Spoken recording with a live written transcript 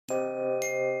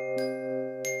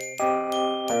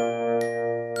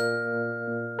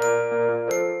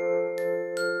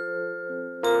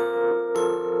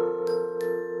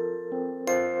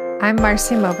I'm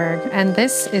Marcy Moberg, and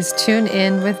this is Tune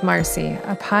In with Marcy,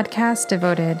 a podcast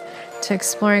devoted to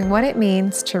exploring what it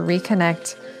means to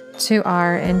reconnect to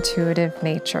our intuitive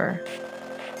nature.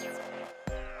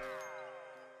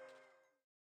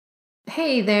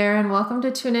 Hey there, and welcome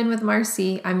to Tune In with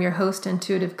Marcy. I'm your host,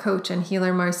 intuitive coach, and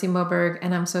healer Marcy Moberg,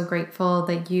 and I'm so grateful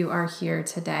that you are here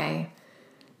today.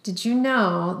 Did you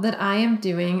know that I am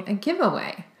doing a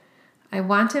giveaway? I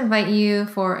want to invite you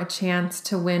for a chance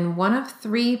to win one of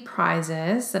 3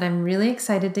 prizes that I'm really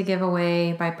excited to give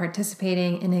away by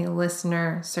participating in a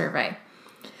listener survey.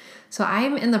 So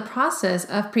I'm in the process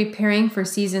of preparing for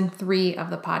season 3 of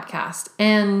the podcast,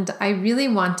 and I really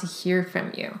want to hear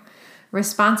from you.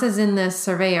 Responses in this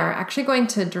survey are actually going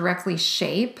to directly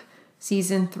shape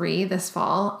season 3 this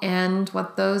fall and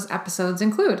what those episodes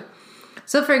include.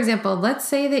 So for example, let's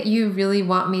say that you really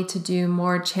want me to do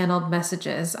more channeled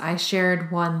messages. I shared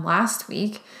one last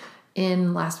week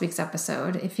in last week's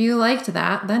episode. If you liked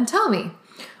that, then tell me.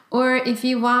 Or if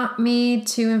you want me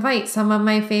to invite some of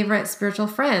my favorite spiritual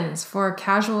friends for a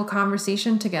casual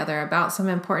conversation together about some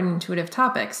important intuitive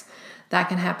topics, that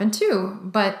can happen too,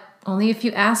 but only if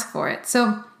you ask for it.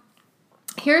 So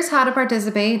here's how to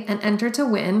participate and enter to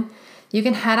win. You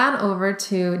can head on over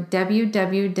to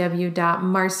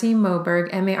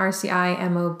www.marcymoberg,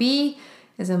 MARCIMOB,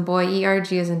 as in boy,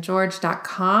 ERG as in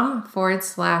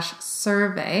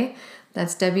George.com/survey.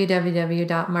 That's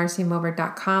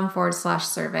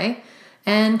www.marcymoberg.com/survey.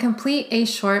 And complete a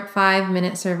short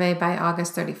 5-minute survey by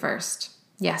August 31st.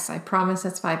 Yes, I promise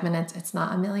it's 5 minutes. It's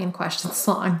not a million questions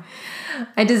long.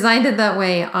 I designed it that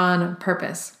way on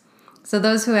purpose. So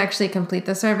those who actually complete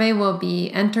the survey will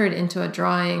be entered into a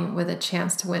drawing with a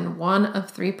chance to win one of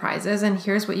 3 prizes. And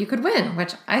here's what you could win,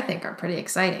 which I think are pretty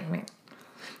exciting. I mean,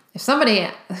 if somebody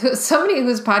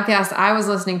whose podcast I was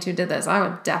listening to did this, I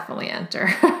would definitely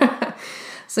enter.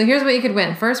 So here's what you could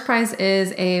win. First prize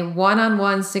is a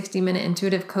one-on-one 60-minute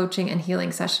intuitive coaching and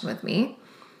healing session with me.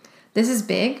 This is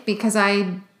big because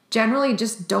I generally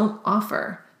just don't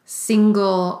offer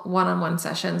single one-on-one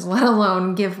sessions, let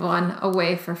alone give one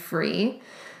away for free.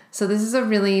 So this is a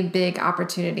really big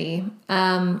opportunity.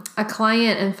 A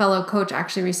client and fellow coach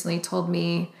actually recently told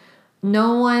me,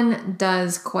 no one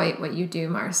does quite what you do,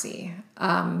 Marcy.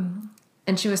 And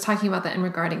she was talking about that in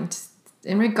regards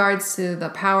to the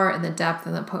power and the depth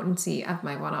and the potency of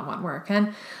my one-on-one work.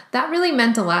 And that really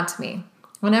meant a lot to me.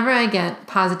 Whenever I get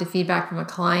positive feedback from a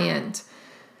client,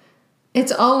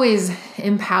 it's always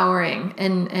empowering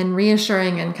and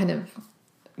reassuring and kind of,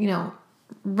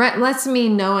 lets me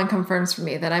know and confirms for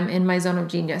me that I'm in my zone of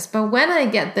genius. But when I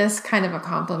get this kind of a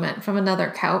compliment from another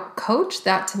coach,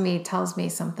 that to me tells me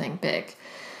something big.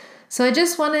 So I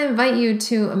just want to invite you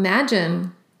to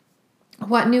imagine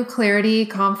what new clarity,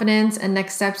 confidence, and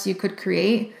next steps you could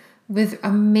create with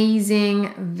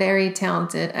amazing, very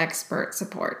talented expert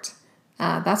support.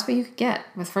 That's what you could get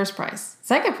with first prize.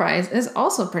 Second prize is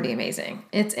also pretty amazing.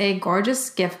 It's a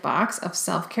gorgeous gift box of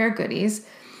self-care goodies,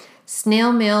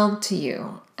 snail mailed to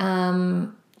you.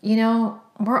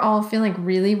 We're all feeling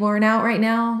really worn out right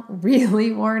now,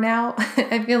 really worn out.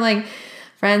 I feel like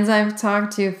friends I've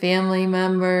talked to, family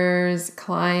members,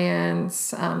 clients,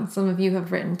 some of you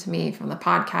have written to me from the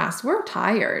podcast, we're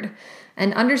tired,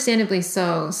 and understandably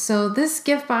so. So this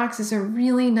gift box is a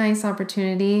really nice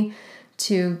opportunity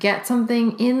to get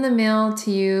something in the mail to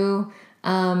you,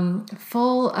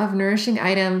 full of nourishing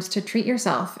items to treat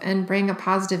yourself and bring a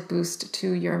positive boost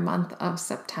to your month of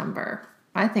September.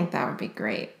 I think that would be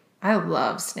great. I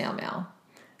love snail mail,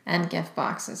 and gift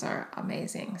boxes are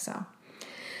amazing.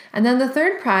 And then the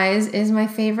third prize is my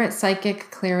favorite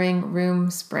psychic clearing room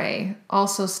spray,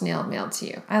 also snail mailed to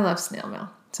you. I love snail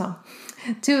mail. So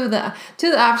two of the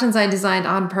options I designed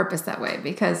on purpose that way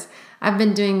because I've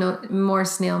been doing more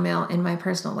snail mail in my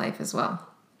personal life as well.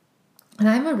 And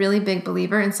I'm a really big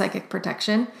believer in psychic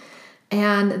protection.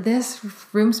 And this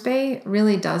room spray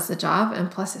really does the job.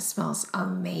 And plus it smells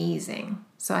amazing.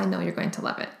 So I know you're going to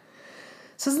love it.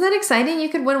 So isn't that exciting? You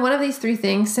could win one of these 3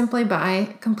 things simply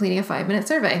by completing a 5-minute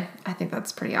survey. I think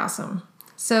that's pretty awesome.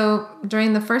 So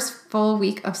during the first full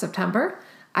week of September,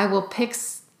 I will pick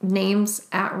names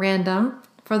at random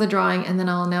for the drawing, and then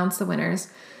I'll announce the winners.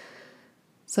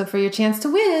 So for your chance to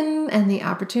win and the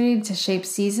opportunity to shape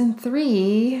season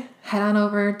 3, head on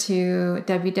over to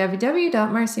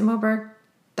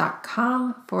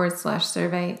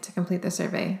www.marcymoberg.com/survey to complete the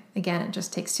survey. Again, it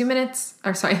just takes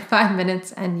 5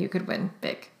 minutes, and you could win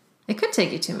big. It could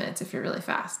take you 2 minutes if you're really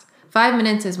fast. 5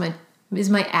 minutes is my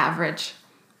average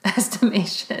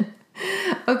estimation.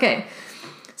 Okay.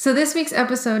 So this week's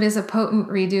episode is a potent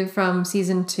redo from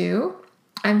season 2.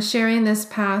 I'm sharing this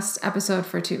past episode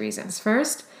for 2 reasons.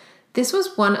 First, This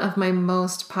was one of my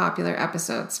most popular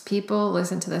episodes. People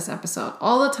listen to this episode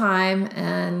all the time,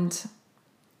 and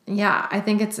yeah, I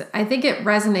think it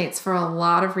resonates for a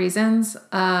lot of reasons,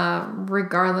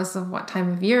 regardless of what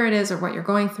time of year it is or what you're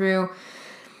going through.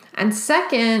 And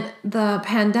second, the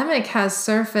pandemic has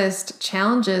surfaced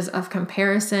challenges of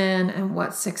comparison and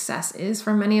what success is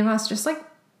for many of us, just like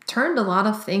turned a lot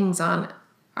of things on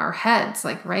our heads,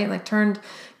 right? Like turned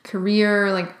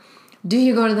career, like, do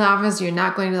you go to the office? You're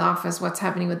not going to the office. What's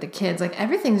happening with the kids? Like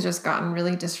everything's just gotten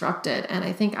really disrupted. And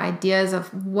I think ideas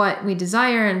of what we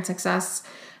desire and success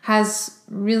has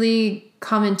really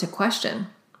come into question.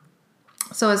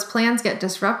 So as plans get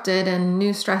disrupted and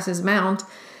new stresses mount,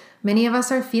 many of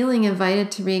us are feeling invited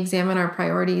to re-examine our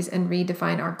priorities and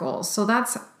redefine our goals. So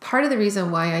that's part of the reason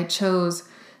why I chose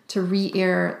to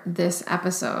re-air this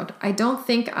episode. I don't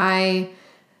think I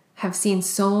have seen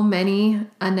so many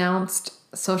announced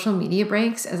social media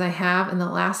breaks as I have in the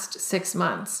last 6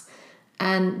 months.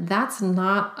 And that's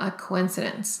not a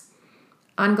coincidence.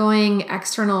 Ongoing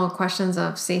external questions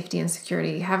of safety and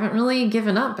security haven't really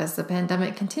given up as the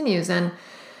pandemic continues. And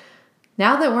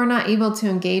now that we're not able to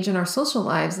engage in our social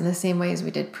lives in the same way as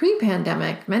we did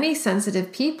pre-pandemic, many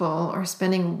sensitive people are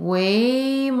spending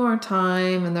way more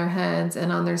time in their heads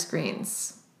and on their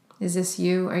screens. Is this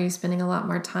you? Are you spending a lot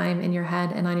more time in your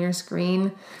head and on your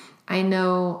screen? I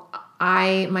know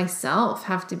I myself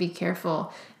have to be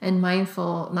careful and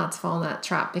mindful not to fall in that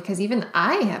trap, because even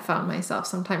I have found myself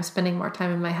sometimes spending more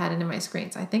time in my head and in my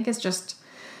screens. I think it's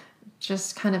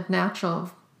just kind of natural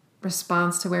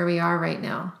response to where we are right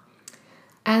now.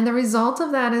 And the result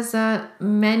of that is that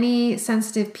many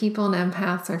sensitive people and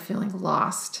empaths are feeling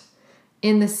lost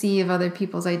in the sea of other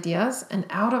people's ideas and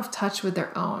out of touch with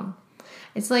their own.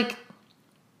 It's like,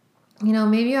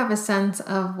 maybe you have a sense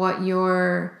of where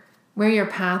your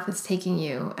path is taking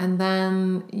you, and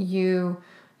then you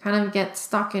kind of get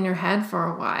stuck in your head for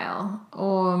a while,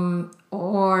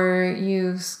 or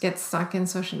you get stuck in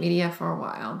social media for a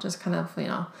while, just kind of,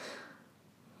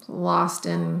 lost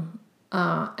in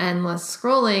endless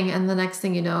scrolling. And the next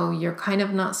thing you know, you're kind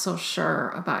of not so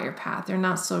sure about your path. You're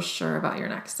not so sure about your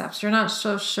next steps. You're not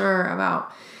so sure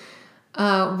about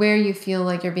where you feel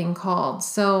like you're being called.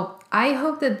 So I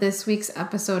hope that this week's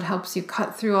episode helps you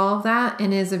cut through all of that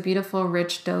and is a beautiful,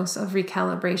 rich dose of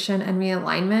recalibration and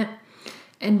realignment,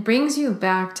 and brings you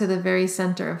back to the very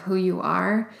center of who you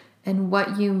are and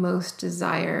what you most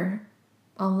desire,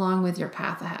 along with your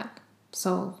path ahead.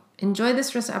 So enjoy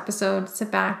this first episode. Sit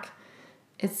back.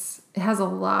 It has a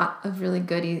lot of really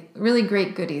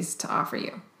great goodies to offer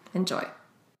you. Enjoy.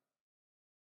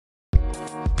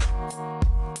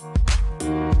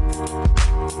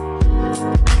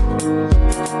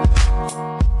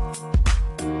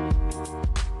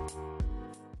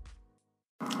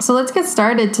 So let's get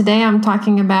started. Today I'm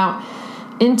talking about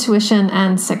intuition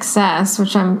and success,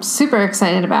 which I'm super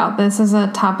excited about. This is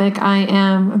a topic I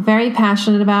am very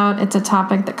passionate about. It's a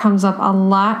topic that comes up a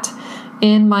lot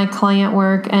in my client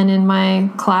work and in my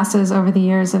classes over the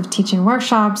years of teaching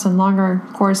workshops and longer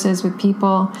courses with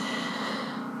people.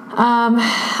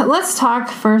 Let's talk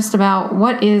first about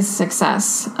what is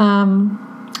success.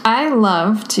 I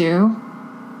love to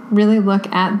really look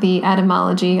at the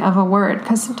etymology of a word,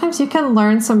 because sometimes you can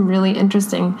learn some really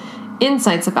interesting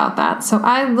insights about that. So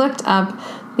I looked up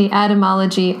the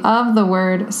etymology of the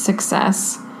word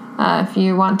success. If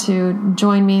you want to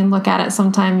join me and look at it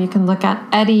sometime, you can look at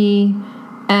Eddie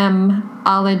M.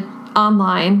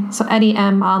 online, so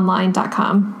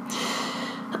eddiemonline.com.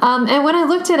 And when I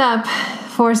looked it up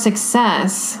for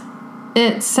success,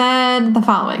 it said the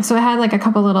following. So it had like a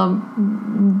couple little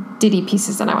ditty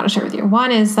pieces that I want to share with you.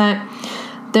 One is that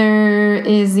there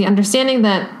is the understanding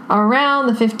that around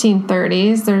the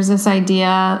 1530s, there's this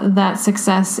idea that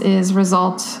success is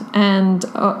result and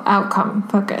outcome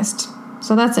focused.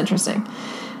 So that's interesting.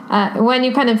 When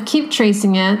you kind of keep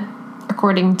tracing it,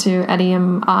 according to Eddie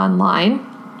M. online,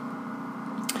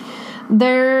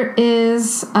 there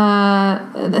is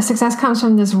the success comes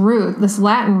from this root, this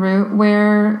Latin root,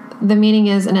 where the meaning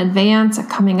is an advance, a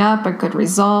coming up, a good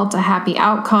result, a happy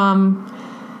outcome.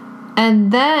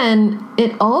 And then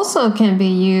it also can be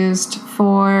used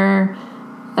for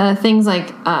things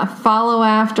like follow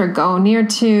after, go near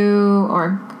to,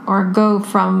 or go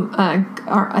from,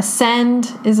 or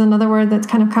ascend is another word that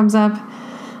kind of comes up.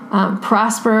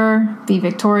 Prosper, be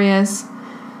victorious.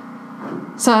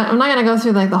 So I'm not going to go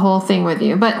through like the whole thing with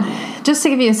you, but just to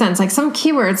give you a sense, like some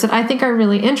keywords that I think are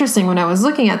really interesting when I was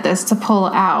looking at this to pull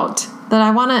out that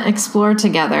I want to explore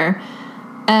together,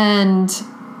 and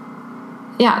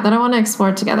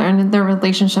and their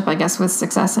relationship, I guess, with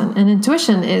success and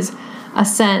intuition is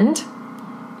ascend.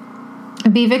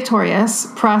 be victorious,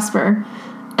 prosper,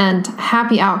 and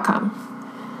happy outcome.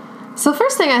 So the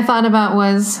first thing I thought about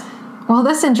was, well,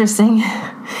 that's interesting,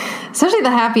 especially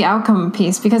the happy outcome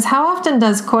piece, because how often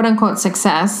does quote unquote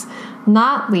success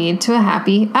not lead to a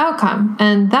happy outcome?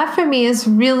 And that for me is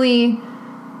really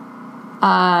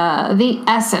the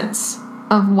essence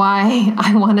of why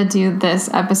I want to do this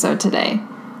episode today.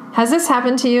 Has this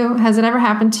happened to you? Has it ever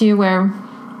happened to you where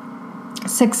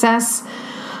success,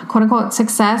 quote unquote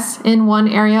success in one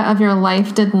area of your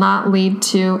life did not lead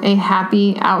to a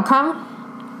happy outcome?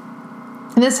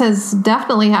 This has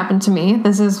definitely happened to me.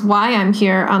 This is why I'm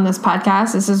here on this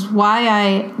podcast. This is why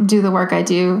I do the work I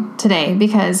do today,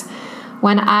 because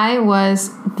when I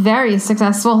was very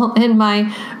successful in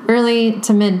my early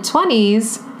to mid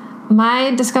 20s,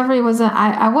 my discovery was that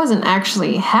I wasn't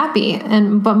actually happy.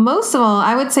 But most of all,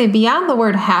 I would say beyond the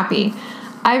word happy,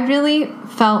 I really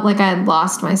felt like I had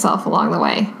lost myself along the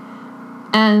way.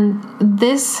 And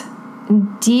this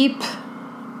deep,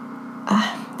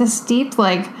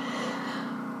 like,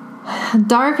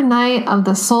 dark night of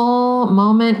the soul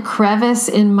moment, crevice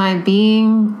in my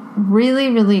being really,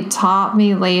 really taught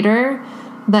me later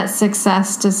that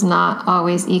success does not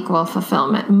always equal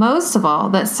fulfillment. Most of all,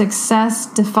 that success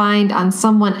defined on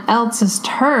someone else's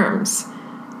terms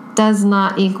does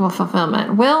not equal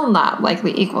fulfillment, will not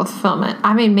likely equal fulfillment.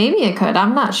 I mean, maybe it could.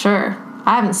 I'm not sure.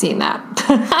 I haven't seen that.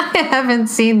 I haven't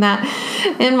seen that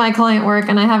in my client work,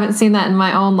 and I haven't seen that in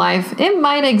my own life. It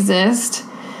might exist,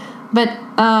 but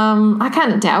I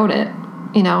kind of doubt it,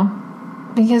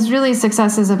 because really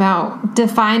success is about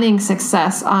defining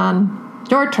success on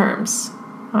your terms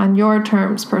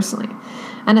personally.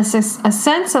 And a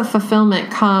sense of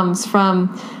fulfillment comes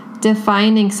from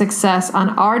defining success on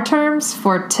our terms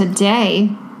for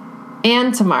today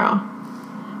and tomorrow.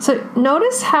 So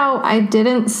notice how I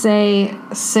didn't say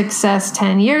success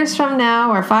 10 years from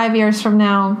now or 5 years from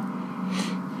now.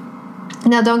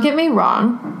 Now, don't get me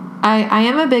wrong. I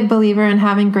am a big believer in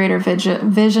having greater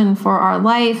vision for our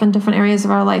life and different areas of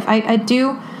our life. I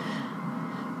do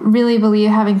really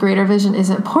believe having greater vision is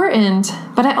important,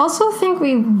 but I also think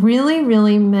we really,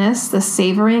 really miss the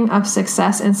savoring of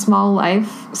success in small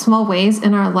ways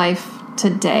in our life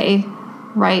today,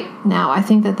 right now. I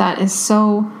think that is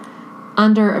so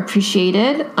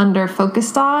underappreciated,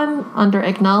 under-focused on,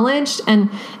 under-acknowledged, and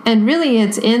really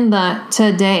it's in the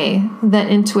today that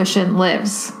intuition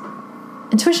lives.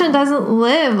 Intuition doesn't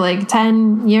live like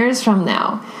 10 years from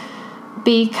now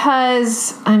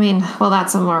because,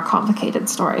 that's a more complicated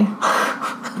story.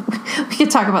 We could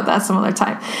talk about that some other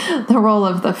time, the role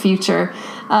of the future.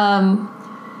 But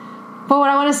what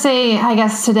I want to say, I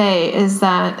guess, today is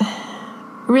that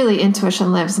really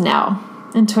intuition lives now.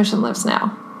 Intuition lives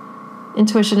now.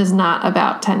 Intuition is not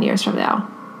about 10 years from now.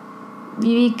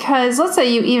 Because let's say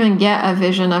you even get a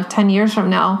vision of 10 years from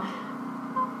now,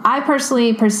 I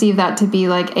personally perceive that to be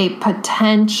like a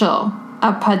potential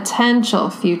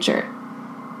future.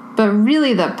 But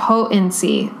really the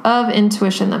potency of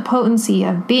intuition, the potency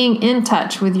of being in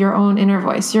touch with your own inner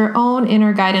voice, your own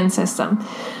inner guidance system,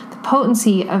 the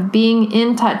potency of being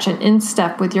in touch and in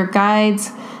step with your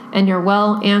guides and your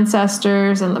well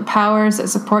ancestors and the powers that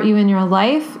support you in your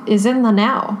life is in the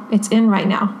now. It's in right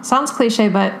now. Sounds cliche,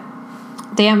 but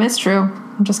damn, it's true.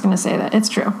 I'm just going to say that. It's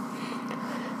true.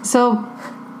 So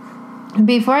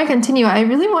before I continue, I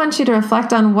really want you to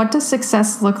reflect on what does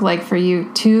success look like for you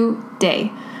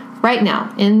today, right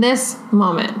now, in this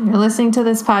moment. You're listening to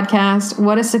this podcast.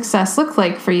 What does success look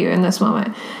like for you in this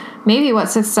moment? Maybe what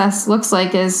success looks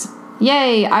like is,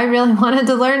 yay, I really wanted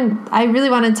to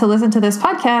listen to this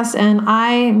podcast, and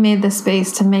I made the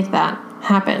space to make that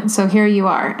happen. So here you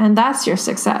are, and that's your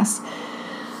success.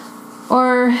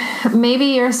 Or maybe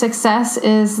your success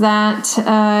is that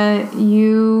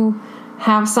you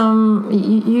have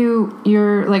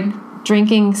you're like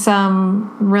drinking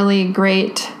some really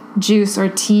great juice or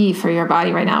tea for your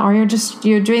body right now, or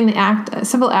you're doing a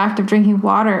simple act of drinking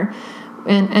water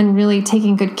and really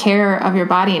taking good care of your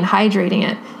body and hydrating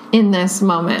it in this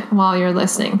moment while you're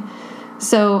listening.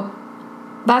 So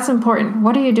that's important.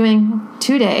 What are you doing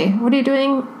today? What are you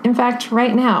doing, in fact,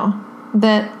 right now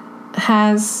that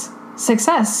has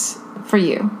success for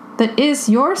you, that is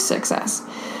your success?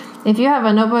 If you have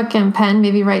a notebook and pen,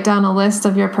 maybe write down a list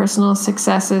of your personal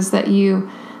successes that you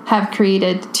have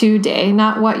created today,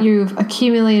 not what you've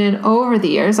accumulated over the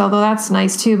years, although that's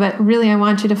nice too, but really I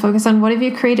want you to focus on what have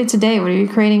you created today? What are you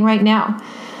creating right now?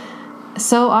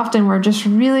 So often we're just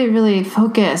really, really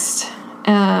focused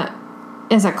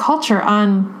as a culture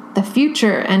on the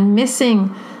future and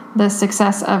missing the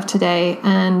success of today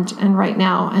and right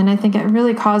now. And I think it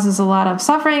really causes a lot of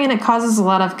suffering and it causes a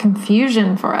lot of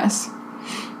confusion for us.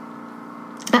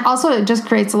 Also, it just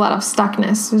creates a lot of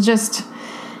stuckness.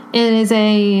 It is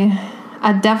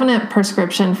a definite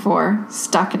prescription for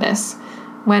stuckness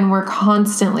when we're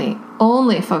constantly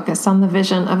only focused on the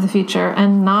vision of the future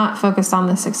and not focused on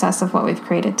the success of what we've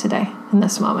created today in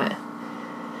this moment.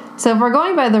 So if we're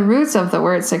going by the roots of the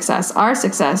word success, our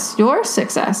success, your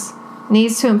success,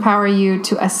 needs to empower you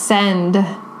to ascend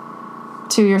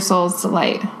to your soul's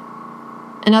delight.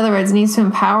 In other words, needs to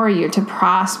empower you to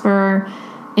prosper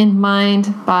in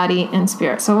mind, body, and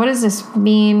spirit. So what does this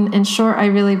mean? In short, I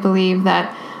really believe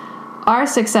that our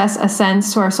success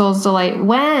ascends to our soul's delight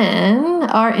when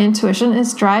our intuition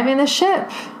is driving the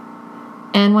ship.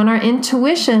 And when our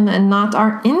intuition and not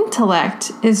our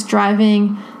intellect is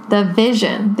driving the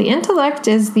vision. The intellect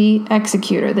is the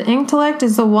executor. The intellect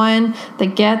is the one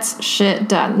that gets shit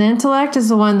done. The intellect is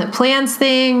the one that plans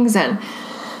things and,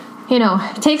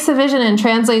 takes the vision and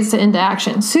translates it into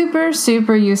action. Super,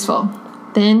 super useful.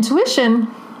 The intuition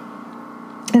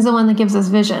is the one that gives us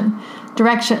vision,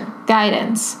 direction,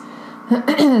 guidance.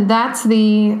 That's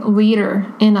the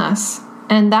leader in us.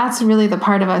 And that's really the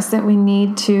part of us that we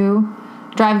need to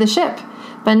drive the ship.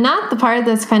 But not the part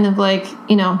that's kind of like,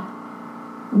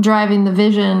 driving the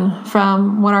vision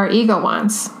from what our ego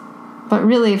wants, but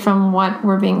really from what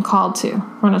we're being called to.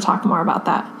 We're going to talk more about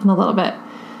that in a little bit.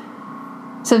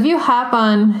 So if you hop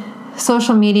on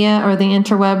social media or the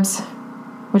interwebs,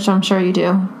 which I'm sure you do,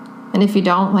 and if you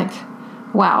don't,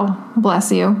 wow,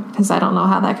 bless you, because I don't know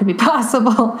how that could be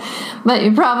possible, but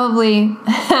you probably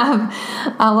have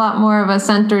a lot more of a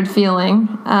centered feeling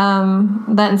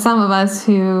than some of us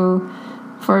who,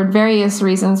 for various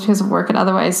reasons, because of work and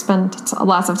otherwise, spend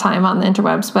lots of time on the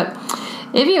interwebs. But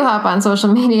if you hop on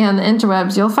social media and the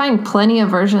interwebs, you'll find plenty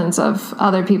of versions of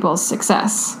other people's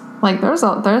success.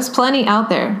 There's plenty out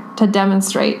there to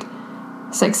demonstrate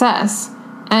success.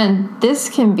 And this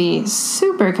can be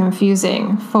super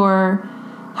confusing for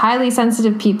highly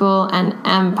sensitive people and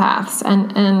empaths.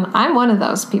 And I'm one of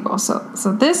those people. So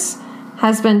this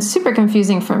has been super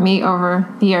confusing for me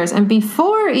over the years. And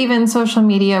before even social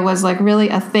media was really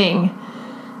a thing,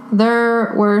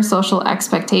 there were social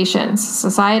expectations,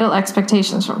 societal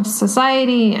expectations from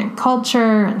society and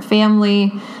culture and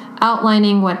family,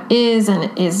 outlining what is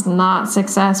and is not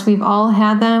success. We've all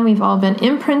had them. We've all been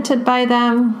imprinted by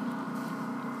them.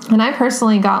 And I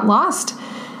personally got lost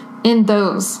in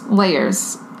those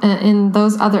layers, in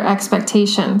those other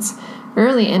expectations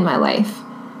early in my life.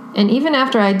 And even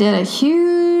after I did a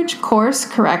huge course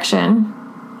correction,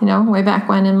 way back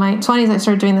when in my 20s, I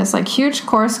started doing this huge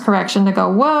course correction to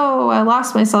go, whoa, I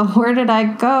lost myself. Where did I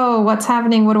go? What's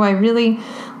happening? What do I really,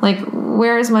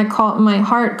 where is my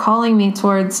heart calling me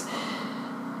towards?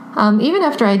 Even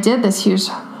after I did this huge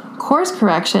course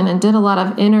correction and did a lot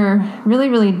of really,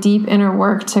 really deep inner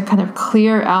work to kind of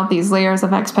clear out these layers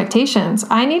of expectations,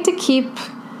 I need to keep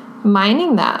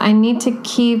mining that. I need to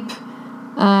keep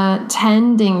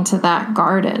tending to that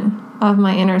garden of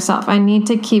my inner self. I need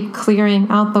to keep clearing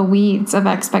out the weeds of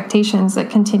expectations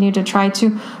that continue to try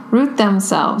to root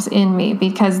themselves in me,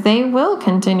 because they will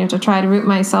continue to try to root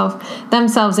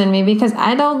themselves in me, because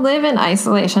I don't live in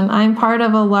isolation. I'm part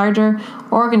of a larger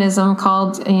organism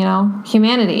called,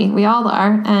 humanity. We all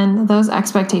are. And those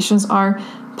expectations are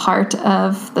part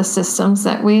of the systems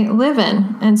that we live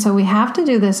in. And so we have to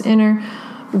do this inner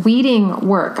weeding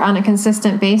work on a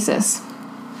consistent basis.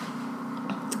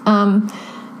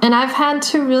 And I've had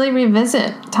to really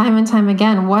revisit time and time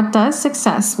again, what does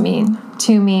success mean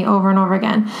to me over and over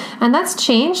again? And that's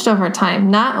changed over time.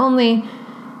 Not only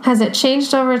has it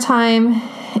changed over time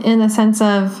in the sense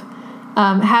of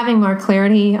having more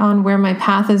clarity on where my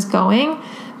path is going,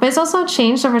 but it's also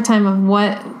changed over time of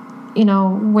what,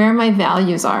 where my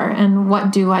values are and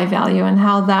what do I value and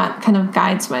how that kind of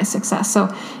guides my success.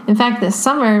 So in fact, this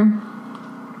summer,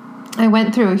 I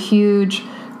went through a huge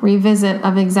revisit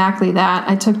of exactly that.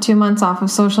 I took 2 months off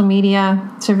of social media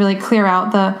to really clear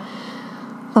out the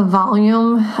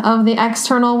volume of the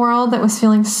external world that was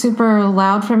feeling super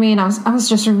loud for me. And I was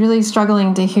just really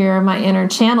struggling to hear my inner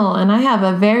channel. And I have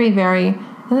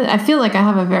I feel like I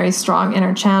have a very strong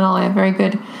inner channel. I have very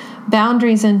good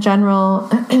boundaries in general.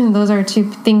 Those are two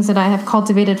things that I have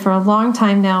cultivated for a long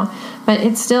time now. But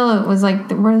it was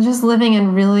we're just living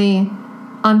in really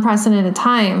unprecedented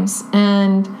times.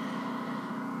 And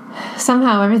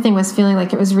somehow everything was feeling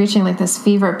like it was reaching this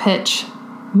fever pitch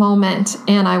moment,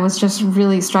 and I was just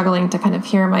really struggling to kind of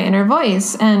hear my inner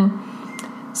voice. And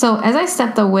so as I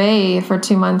stepped away for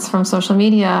 2 months from social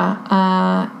media,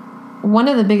 one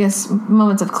of the biggest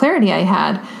moments of clarity I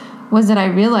had was that I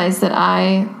realized that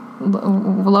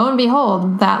lo and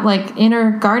behold, that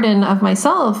inner garden of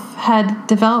myself had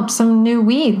developed some new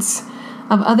weeds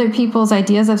of other people's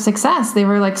ideas of success. They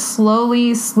were like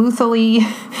slowly, sleuthily,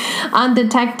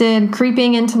 undetected,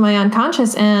 creeping into my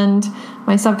unconscious and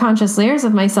my subconscious layers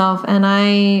of myself, and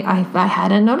I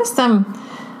hadn't noticed them.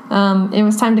 It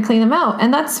was time to clean them out.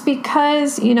 And that's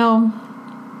because,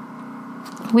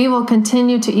 we will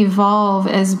continue to evolve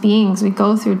as beings. We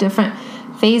go through different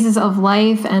phases of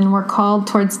life, and we're called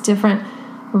towards different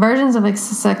versions of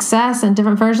success and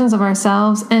different versions of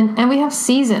ourselves. And we have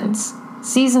seasons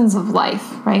of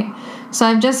life, right? So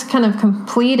I've just kind of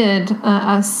completed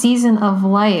a season of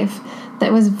life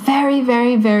that was very,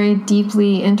 very, very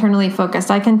deeply internally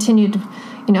focused. I continued,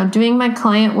 doing my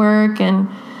client work and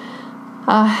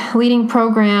leading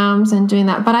programs and doing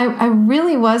that. But I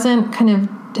really wasn't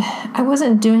I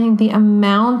wasn't doing the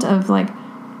amount of like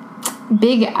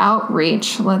big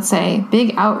outreach, let's say,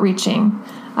 big outreaching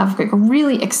of like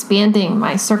really expanding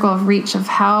my circle of reach of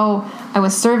how I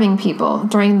was serving people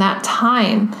during that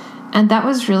time. And that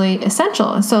was really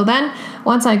essential. So then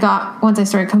once I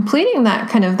started completing that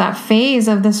kind of that phase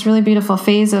of this really beautiful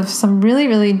phase of some really,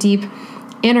 really deep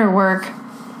inner work,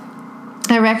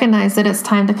 I recognized that it's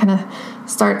time to kind of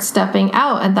start stepping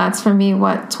out. And that's for me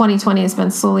what 2020 has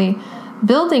been slowly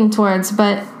building towards.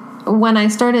 But when I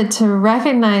started to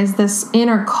recognize this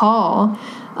inner call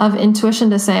of intuition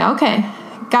to say, okay,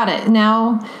 got it.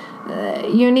 Now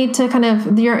you need to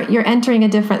you're entering a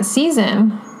different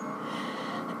season.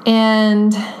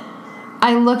 And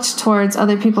I looked towards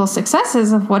other people's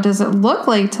successes of what does it look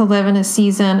like to live in a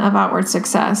season of outward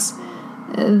success.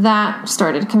 That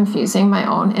started confusing my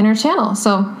own inner channel.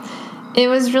 So it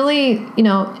was really,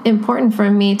 important for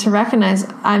me to recognize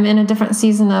I'm in a different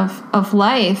season of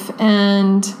life,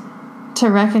 and to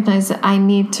recognize that I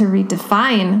need to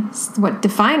define what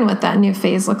that new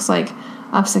phase looks like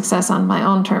of success on my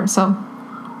own terms. So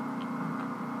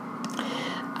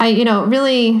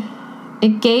really,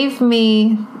 it gave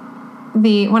me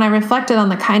when I reflected on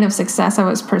the kind of success I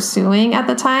was pursuing at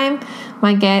the time,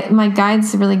 my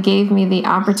guides really gave me the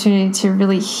opportunity to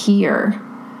really hear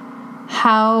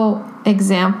how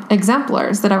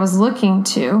exemplars that I was looking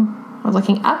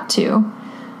up to,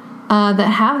 that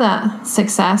have that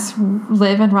success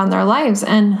live and run their lives.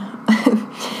 And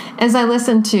as I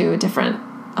listened to different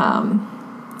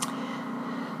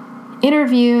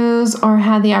interviews or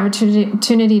had the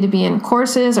opportunity to be in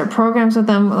courses or programs with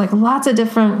them, like lots of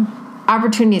different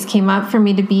opportunities came up for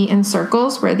me to be in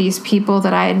circles where these people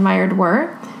that I admired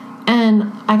were.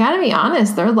 And I gotta be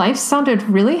honest, their life sounded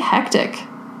really hectic,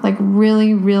 like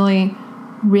really, really,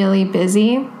 really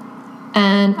busy.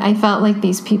 And I felt like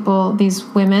these people, these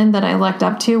women that I looked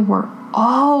up to, were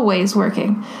always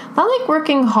working. Not like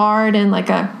working hard in like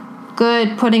a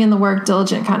good, putting in the work,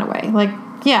 diligent kind of way. Like,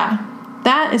 yeah,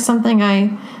 that is something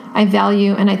I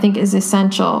value and I think is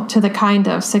essential to the kind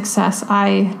of success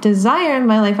I desire in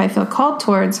my life, I feel called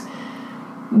towards.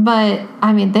 But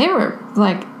I mean, they were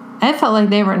like, I felt like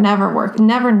they were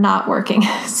never not working.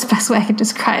 It's the best way I could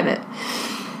describe it.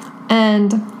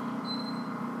 And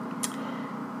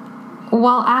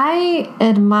while I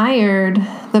admired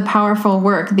the powerful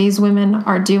work these women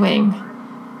are doing,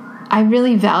 I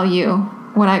really value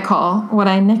what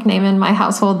I nickname in my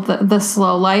household the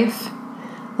slow life.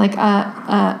 Like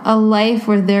a life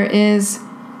where there is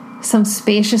some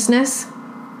spaciousness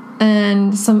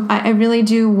and I really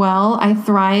do well. I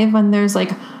thrive when there's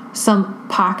like some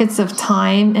pockets of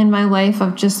time in my life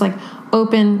of just like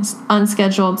open,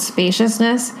 unscheduled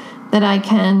spaciousness that I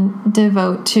can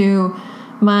devote to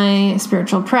my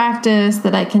spiritual practice,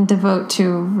 that I can devote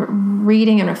to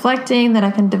reading and reflecting, that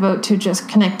I can devote to just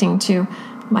connecting to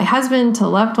my husband, to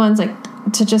loved ones, like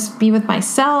to just be with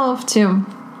myself, to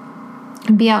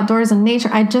be outdoors in nature.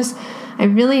 I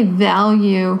really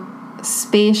value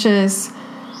spacious,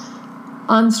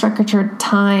 unstructured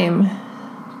time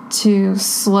to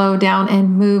slow down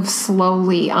and move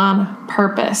slowly on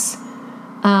purpose.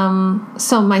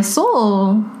 So my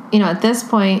soul, at this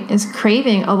point is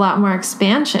craving a lot more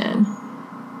expansion,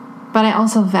 but I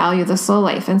also value the slow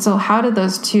life. And so how did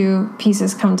those two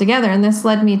pieces come together? And this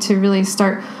led me to really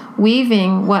start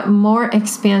weaving what more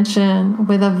expansion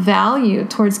with a value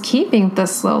towards keeping the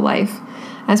slow life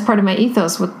as part of my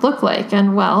ethos would look like. And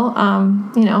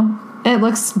it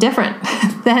looks different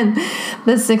than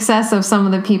the success of some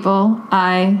of the people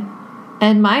I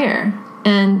admire.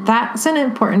 And that's an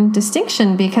important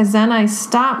distinction, because then I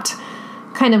stopped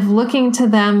kind of looking to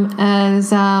them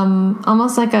as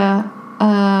almost like an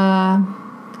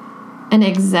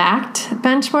exact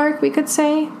benchmark, we could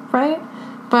say, right?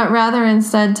 But rather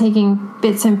instead taking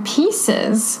bits and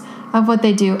pieces of what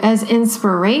they do as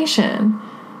inspiration.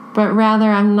 But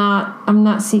rather I'm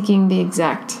not seeking the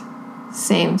exact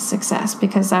same success,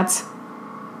 because that's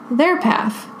their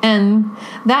path. And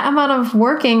that amount of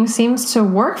working seems to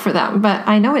work for them, but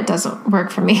I know it doesn't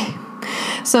work for me.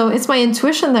 So it's my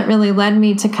intuition that really led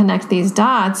me to connect these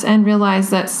dots and realize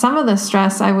that some of the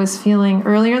stress I was feeling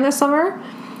earlier in the summer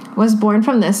was born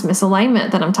from this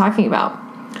misalignment that I'm talking about.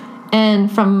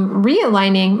 And from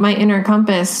realigning my inner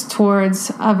compass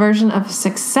towards a version of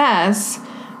success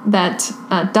that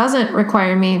doesn't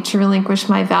require me to relinquish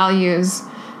my values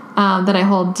that I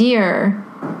hold dear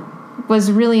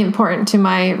was really important to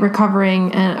my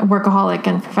recovering and workaholic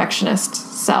and perfectionist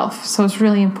self. So it's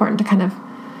really important to kind of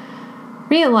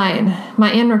realign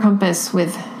my inner compass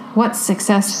with what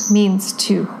success means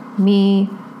to me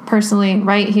personally,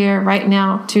 right here, right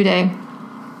now, today.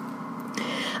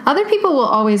 Other people will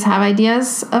always have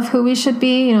ideas of who we should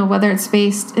be, whether it's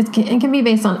based, it can be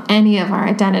based on any of our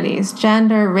identities: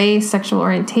 gender, race, sexual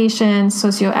orientation,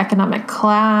 socioeconomic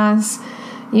class,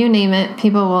 you name it.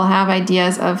 People will have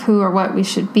ideas of who or what we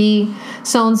should be.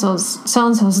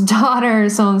 So-and-so's daughter,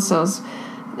 so-and-so's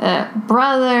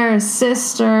brother,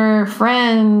 sister,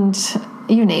 friend,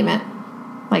 you name it.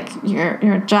 Like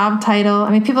your job title.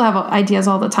 I mean, people have ideas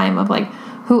all the time of like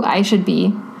who I should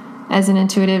be as an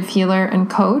intuitive healer and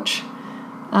coach,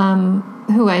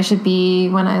 who I should be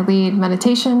when I lead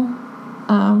meditation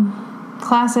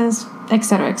classes,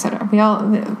 etc., etc.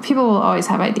 People will always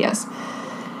have ideas.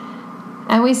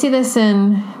 And we see this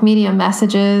in media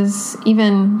messages.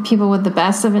 Even people with the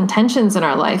best of intentions in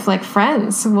our life, like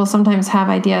friends, will sometimes have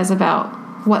ideas about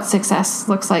what success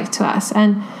looks like to us.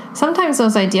 And sometimes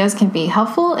those ideas can be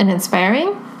helpful and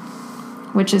inspiring,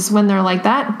 which is when they're like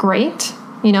that, great,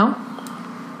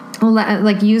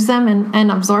 like use them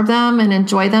and absorb them and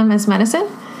enjoy them as medicine.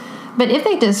 But if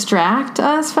they distract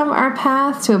us from our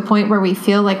path to a point where we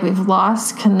feel like we've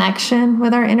lost connection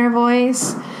with our inner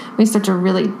voice, we start to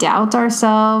really doubt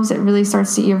ourselves, it really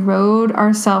starts to erode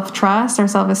our self-trust, our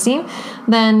self-esteem,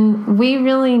 then we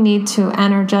really need to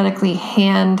energetically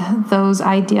hand those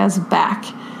ideas back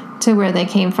to where they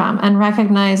came from and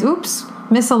recognize, oops,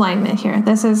 misalignment here.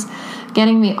 This is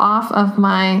getting me off of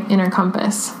my inner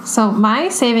compass. So my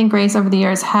saving grace over the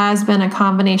years has been a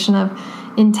combination of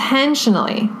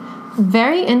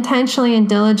very intentionally and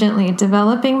diligently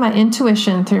developing my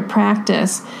intuition through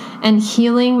practice and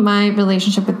healing my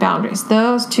relationship with boundaries.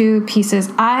 Those two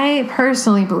pieces, I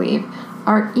personally believe,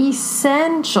 are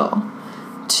essential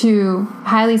to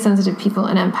highly sensitive people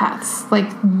and empaths. Like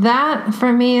that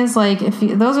for me is like,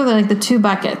 those are like the two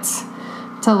buckets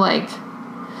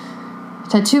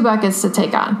to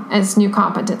take on as new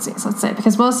competencies, let's say,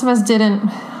 because most of us didn't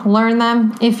learn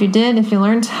them. If you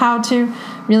learned how to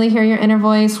really hear your inner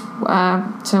voice,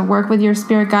 to work with your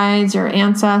spirit guides, your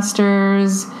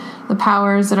ancestors, the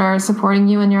powers that are supporting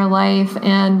you in your life,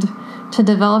 and to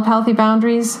develop healthy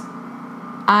boundaries,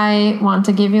 I want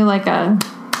to give you like a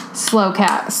slow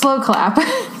clap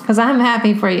because I'm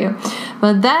happy for you.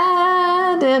 But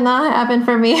that did not happen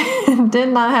for me. It did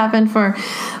not happen for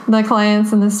the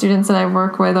clients and the students that I've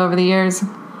worked with over the years.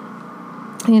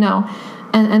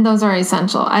 And those are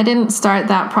essential. I didn't start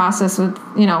that process with,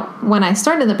 when I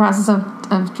started the process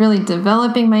of really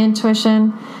developing my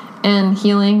intuition and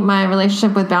healing my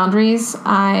relationship with boundaries,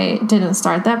 I didn't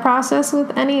start that process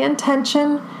with any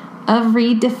intention of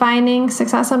redefining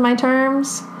success on my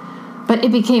terms. But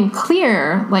it became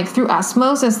clear, like through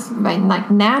osmosis, like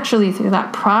naturally through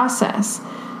that process,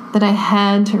 that I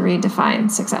had to redefine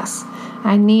success.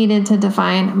 I needed to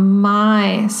define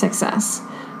my success.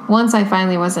 Once I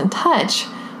finally was in touch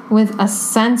with a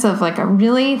sense of like a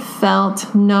really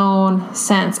felt, known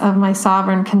sense of my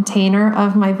sovereign container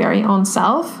of my very own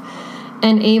self,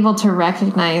 and able to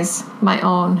recognize my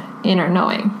own inner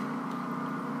knowing.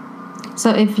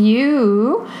 So if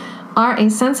you are a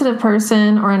sensitive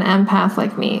person or an empath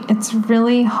like me, it's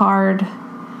really hard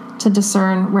to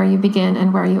discern where you begin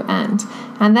and where you end.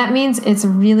 And that means it's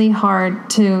really hard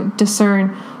to discern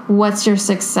what's your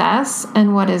success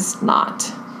and what is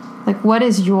not. Like, what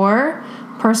is your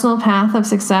personal path of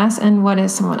success and what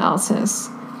is someone else's?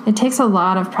 It takes a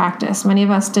lot of practice. Many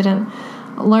of us didn't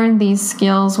learn these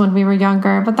skills when we were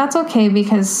younger, but that's okay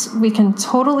because we can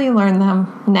totally learn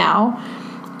them now.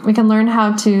 We can learn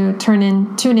how to tune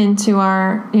into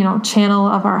our, channel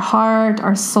of our heart,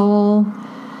 our soul,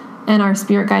 and our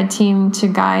spirit guide team to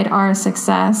guide our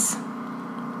success.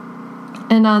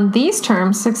 And on these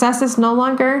terms, success is no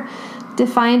longer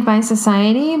defined by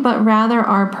society, but rather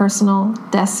our personal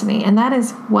destiny. And that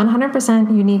is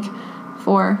 100% unique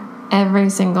for every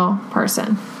single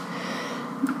person.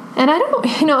 And I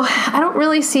don't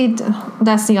really see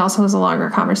destiny also as a longer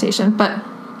conversation, but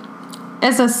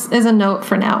as a note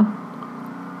for now,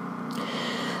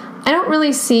 I don't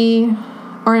really see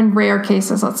or in rare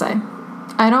cases, let's say,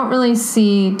 I don't really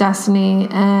see destiny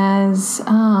as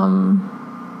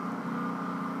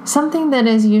something that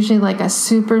is usually like a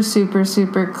super, super,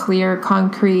 super clear,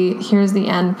 concrete, here's the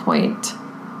end point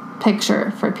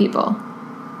picture for people.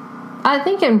 I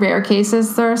think in rare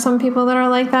cases, there are some people that are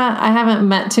like that. I haven't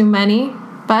met too many,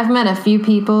 but I've met a few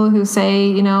people who say,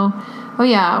 you know, oh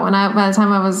yeah, by the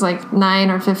time I was like 9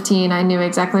 or 15, I knew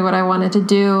exactly what I wanted to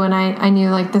do, and I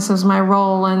knew like this was my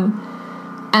role,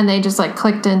 and they just like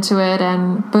clicked into it,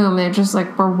 and boom, they just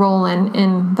like were rolling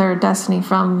in their destiny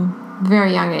from a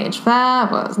very young age.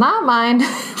 That was not mine.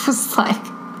 It was like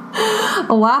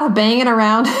a lot of banging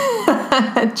around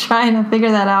trying to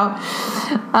figure that out.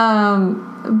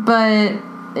 But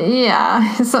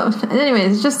yeah, so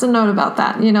anyways, just a note about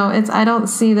that. You know, I don't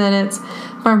see that it's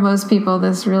for most people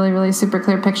this really, really super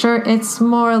clear picture. It's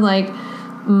more like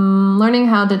learning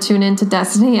how to tune into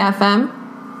Destiny FM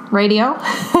radio,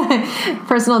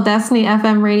 personal Destiny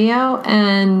FM radio,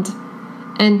 and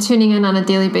tuning in on a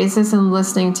daily basis and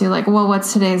listening to like, well,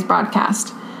 what's today's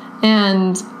broadcast?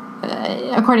 And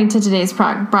according to today's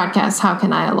broadcast, how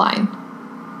can I align?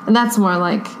 And that's more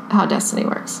like how destiny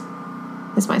works,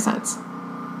 is my sense.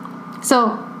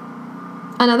 So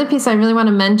another piece I really want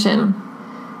to mention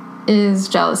is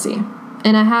jealousy.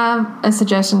 And I have a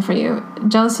suggestion for you.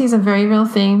 Jealousy is a very real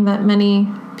thing that many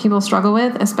people struggle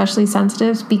with, especially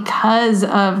sensitives, because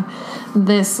of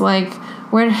this, like,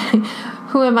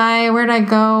 who am I? Where'd I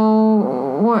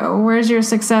go? Where's your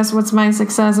success? What's my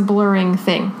success? Blurring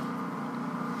thing.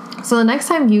 So the next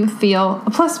time you feel,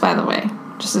 plus, by the way,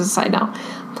 just as a side note,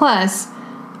 plus,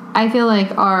 I feel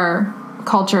like our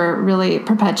culture really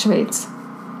perpetuates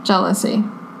jealousy.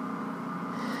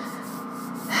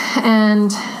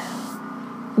 And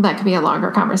that could be a longer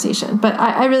conversation. But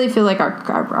I really feel like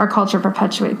our culture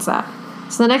perpetuates that.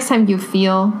 So the next time you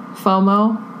feel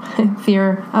FOMO,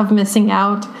 fear of missing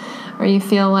out, or you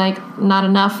feel like not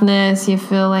enoughness, you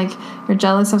feel like you're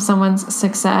jealous of someone's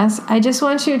success, I just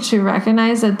want you to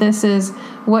recognize that this is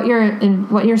what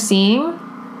you're seeing.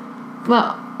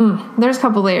 Well, there's a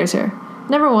couple layers here.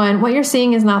 Number one, what you're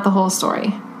seeing is not the whole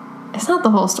story. It's not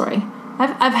the whole story.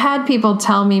 I've had people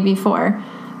tell me before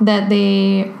that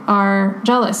they are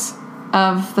jealous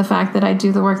of the fact that I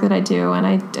do the work that I do, and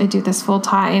I do this full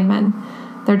time, and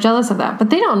they're jealous of that. But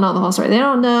they don't know the whole story. They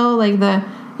don't know like the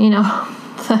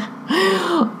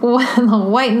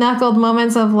white knuckled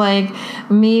moments of like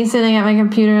me sitting at my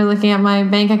computer looking at my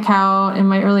bank account in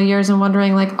my early years and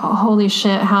wondering like, oh, holy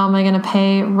shit, how am I going to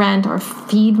pay rent or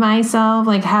feed myself?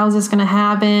 Like, how is this going to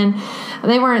happen?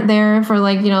 They weren't there for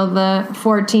like, the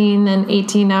 14 and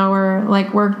 18 hour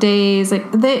like work days.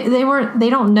 Like they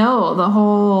don't know the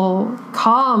whole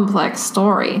complex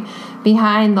story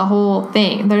behind the whole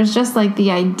thing. There's just like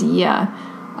the idea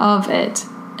of it.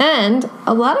 And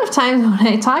a lot of times when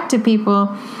I talk to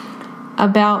people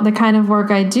about the kind of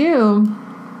work I do,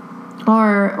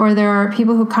 or there are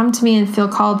people who come to me and feel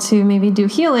called to maybe do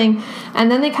healing,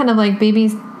 and then they kind of like baby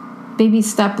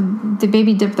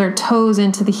dip their toes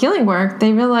into the healing work,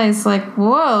 they realize like,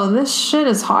 whoa, this shit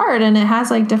is hard, and it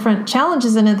has like different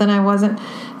challenges in it than I wasn't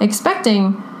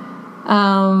expecting.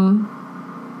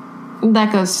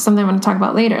 That goes to something I want to talk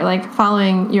about later. Like,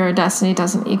 following your destiny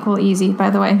doesn't equal easy,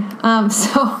 by the way.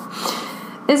 So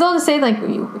it's all to say, like,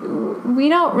 we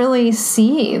don't really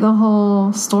see the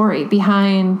whole story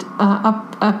behind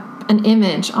an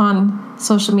image on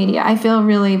social media. I feel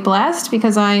really blessed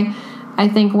because I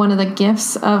think one of the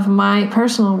gifts of my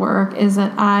personal work is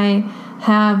that I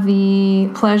have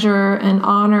the pleasure and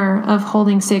honor of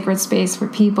holding sacred space for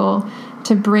people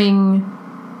to bring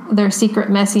their secret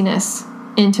messiness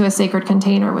into a sacred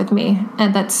container with me,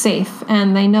 and that's safe,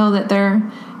 and they know that their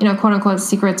quote unquote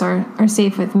secrets are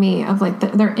safe with me, of like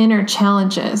their inner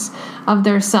challenges, of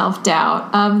their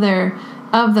self-doubt, of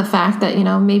the fact that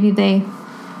maybe they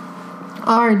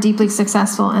are deeply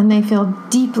successful and they feel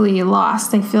deeply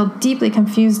lost, they feel deeply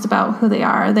confused about who they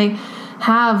are, they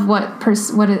have what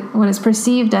is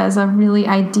perceived as a really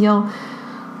ideal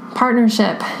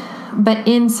partnership, but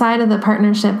inside of the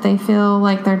partnership, they feel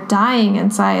like they're dying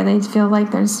inside. They feel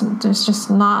like there's just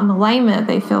not an alignment.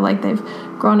 They feel like they've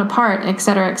grown apart, et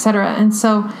cetera, et cetera. And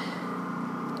so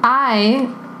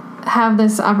I have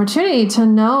this opportunity to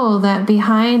know that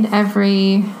behind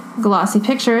every glossy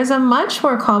picture is a much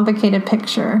more complicated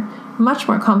picture, much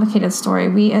more complicated story.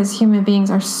 We as human beings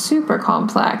are super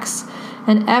complex,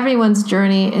 and everyone's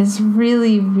journey is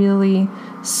really, really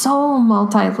so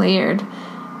multi-layered.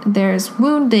 There's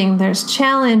wounding, there's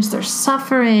challenge, there's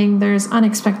suffering, there's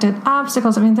unexpected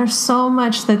obstacles. I mean, there's so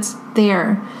much that's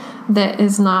there that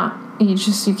is not, you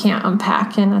can't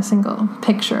unpack in a single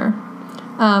picture.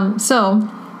 So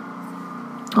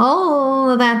all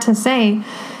of that to say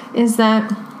is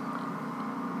that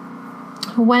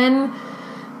when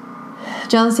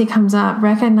jealousy comes up,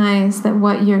 recognize that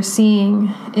what you're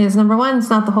seeing is, number one, it's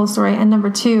not the whole story, and number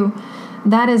two,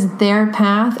 that is their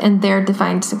path and their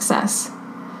defined success.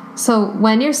 So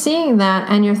when you're seeing that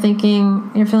and you're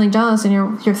feeling jealous and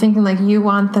you're thinking like you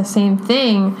want the same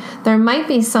thing, there might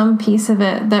be some piece of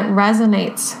it that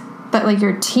resonates, that like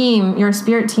your team, your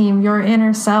spirit team, your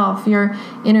inner self, your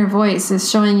inner voice is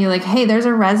showing you like, hey, there's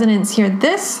a resonance here.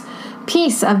 This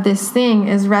piece of this thing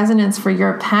is resonance for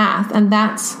your path, and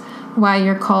that's why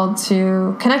you're called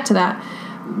to connect to that.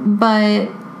 But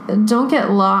don't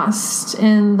get lost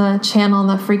in the channel and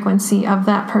the frequency of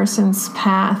that person's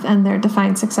path and their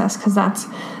defined success, because that's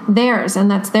theirs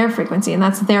and that's their frequency and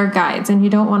that's their guides, and you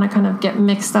don't want to kind of get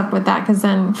mixed up with that, because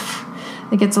then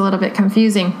it gets a little bit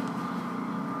confusing.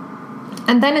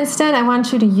 And then instead, I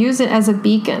want you to use it as a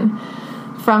beacon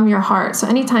from your heart. So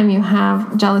anytime you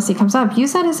have jealousy comes up,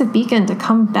 use that as a beacon to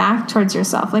come back towards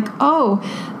yourself. Like, oh,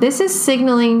 this is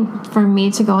signaling for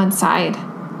me to go inside.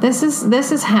 This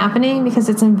is happening because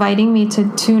it's inviting me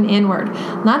to tune inward,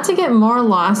 not to get more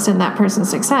lost in that person's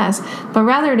success, but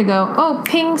rather to go, oh,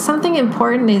 ping, something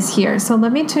important is here. So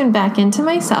let me tune back into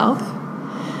myself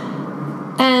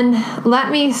and let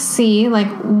me see like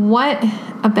what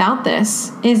about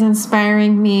this is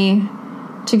inspiring me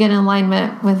to get in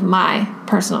alignment with my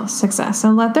personal success,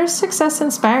 and let their success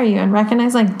inspire you, and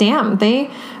recognize like, damn,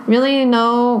 they really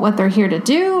know what they're here to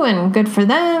do and good for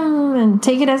them, and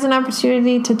take it as an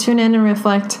opportunity to tune in and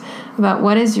reflect about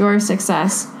what is your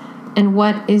success and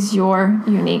what is your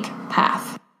unique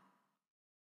path.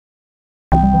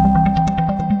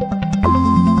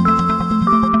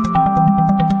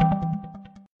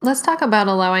 Let's talk about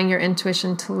allowing your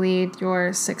intuition to lead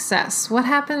your success. What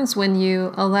happens when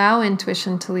you allow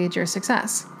intuition to lead your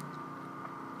success?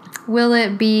 Will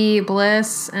it be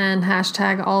bliss and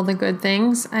hashtag all the good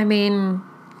things? I mean,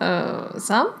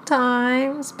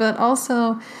 sometimes, but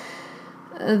also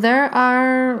there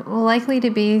are likely to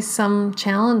be some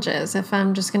challenges, if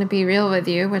I'm just going to be real with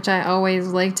you, which I always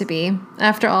like to be.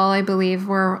 After all, I believe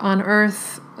we're on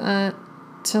earth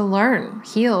to learn,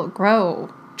 heal,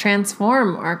 grow,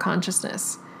 transform our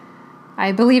consciousness.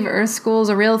 I believe Earth School is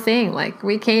a real thing. Like,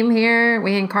 we came here,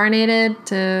 we incarnated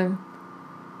to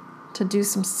do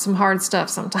some hard stuff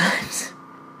sometimes.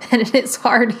 And it is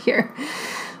hard here.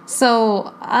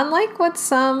 So unlike what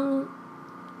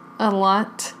a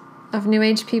lot of New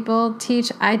Age people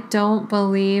teach, I don't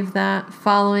believe that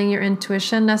following your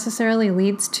intuition necessarily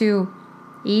leads to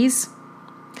ease.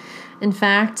 In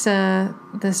fact,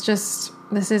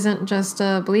 this isn't just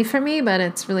a belief for me, but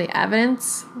it's really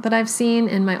evidence that I've seen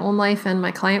in my own life and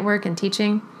my client work and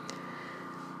teaching.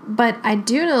 But I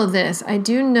do know this. I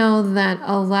do know that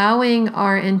allowing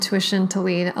our intuition to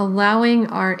lead, allowing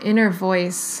our inner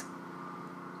voice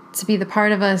to be the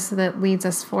part of us that leads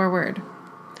us forward,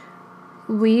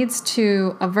 leads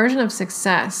to a version of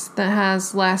success that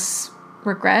has less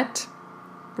regret,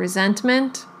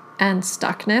 resentment, and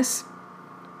stuckness,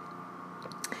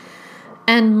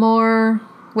 and more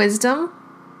wisdom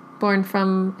born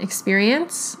from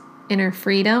experience, inner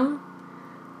freedom,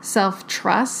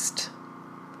 self-trust,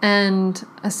 and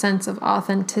a sense of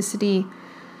authenticity,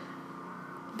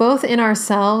 both in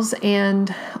ourselves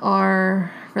and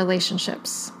our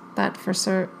relationships. That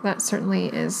certainly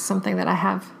is something that I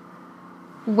have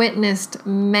witnessed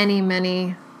many,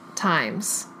 many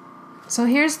times. So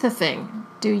here's the thing.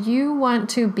 Do you want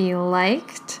to be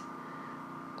liked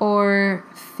or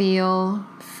feel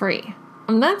free?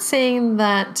 I'm not saying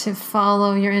that to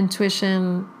follow your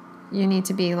intuition, you need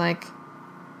to be like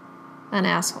an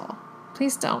asshole.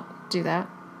 Please don't do that.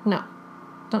 No,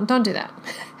 don't do that.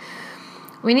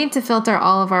 We need to filter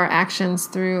all of our actions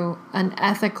through an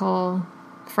ethical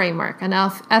framework, an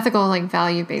ethical, like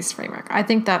value-based framework. I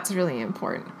think that's really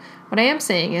important. What I am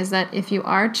saying is that if you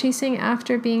are chasing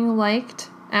after being liked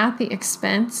at the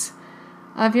expense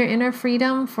of your inner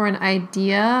freedom for an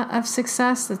idea of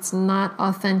success that's not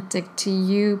authentic to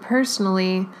you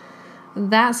personally,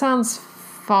 that sounds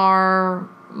far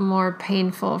more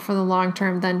painful for the long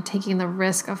term than taking the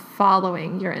risk of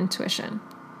following your intuition.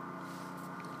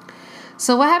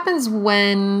 So what happens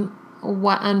when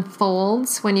what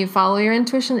unfolds when you follow your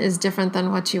intuition is different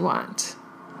than what you want?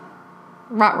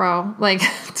 Ruh-roh. Like,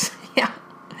 yeah.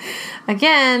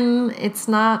 Again, it's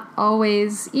not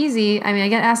always easy. I mean, I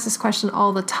get asked this question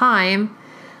all the time.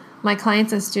 My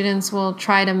clients and students will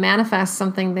try to manifest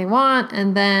something they want,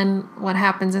 and then what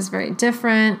happens is very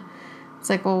different. It's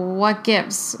like, well, what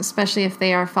gives, especially if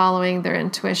they are following their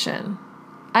intuition?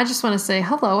 I just want to say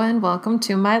hello and welcome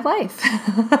to my life.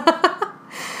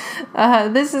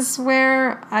 This is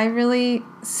where I really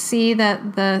see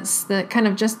that the kind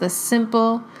of just the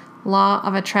simple law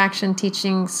of attraction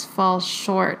teachings fall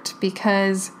short,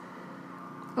 because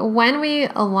when we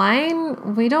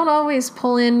align, we don't always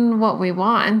pull in what we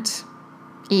want,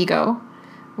 ego.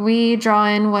 We draw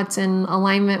in what's in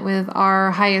alignment with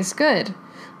our highest good.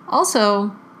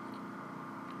 Also,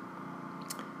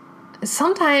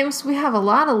 sometimes we have a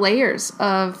lot of layers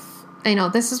of,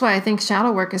 this is why I think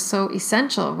shadow work is so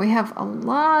essential. We have a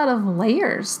lot of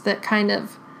layers that kind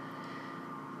of,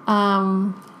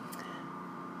 what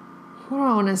do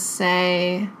I want to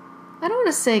say? I don't want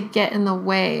to say get in the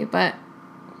way, but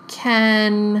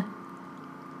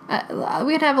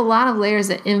we'd have a lot of layers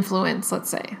that influence, let's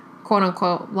say, quote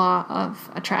unquote, law of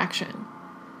attraction.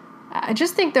 I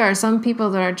just think there are some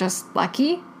people that are just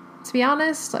lucky, to be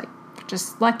honest, like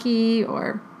just lucky,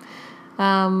 or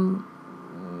they're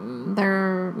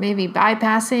maybe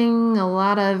bypassing a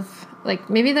lot of, like,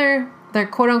 maybe they're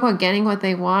quote unquote getting what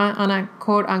they want on a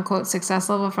quote unquote success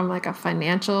level from like a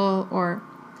financial or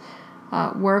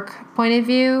work point of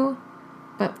view,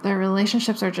 but their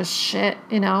relationships are just shit,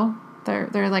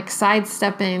 They're like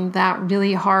sidestepping that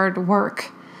really hard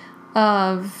work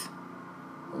of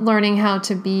learning how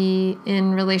to be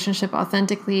in relationship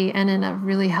authentically and in a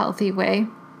really healthy way.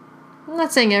 I'm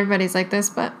not saying everybody's like this,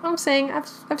 but I'm saying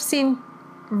I've seen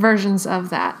versions of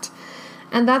that.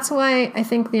 And that's why I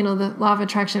think, the law of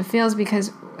attraction fails,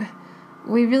 because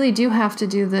we really do have to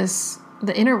do this,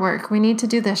 the inner work. We need to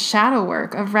do the shadow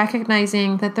work of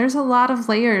recognizing that there's a lot of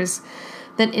layers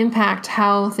that impact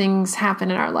how things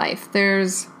happen in our life.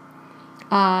 There's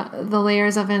the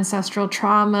layers of ancestral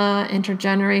trauma,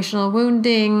 intergenerational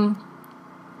wounding,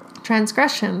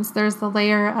 transgressions. There's the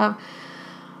layer of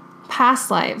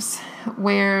past lives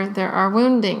where there are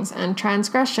woundings and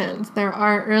transgressions. There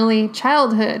are early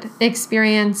childhood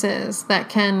experiences that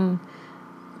can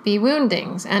be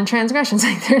woundings and transgressions.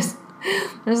 Like there's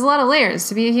a lot of layers.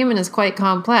 To be a human is quite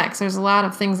complex. There's a lot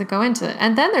of things that go into it.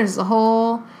 And then there's a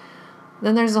whole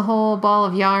ball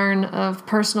of yarn of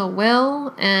personal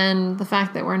will, and the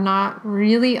fact that we're not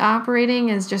really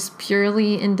operating as just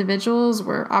purely individuals.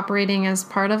 We're operating as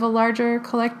part of a larger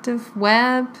collective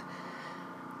web.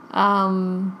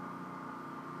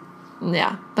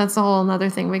 Yeah, that's a whole nother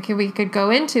thing we could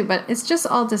go into, but it's just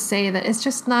all to say that it's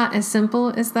just not as simple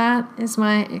as that, is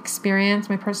my experience,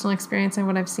 my personal experience, and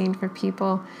what I've seen for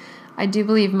people. I do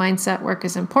believe mindset work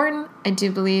is important. I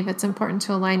do believe it's important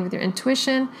to align with your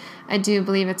intuition. I do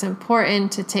believe it's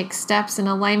important to take steps in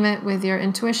alignment with your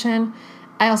intuition.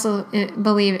 I also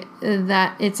believe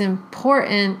that it's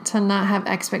important to not have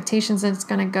expectations that it's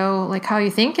going to go like how you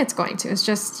think it's going to. It's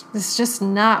just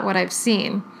not what I've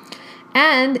seen.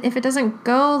 And if it doesn't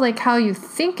go like how you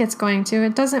think it's going to,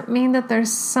 it doesn't mean that there's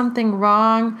something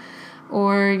wrong,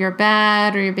 or you're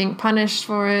bad, or you're being punished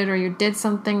for it, or you did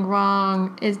something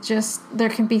wrong. It's just, there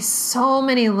can be so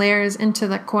many layers into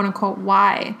the quote unquote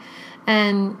why.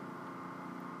 And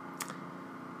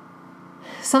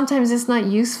sometimes it's not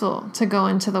useful to go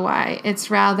into the why.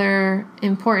 It's rather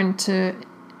important to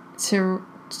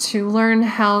learn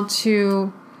how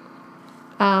to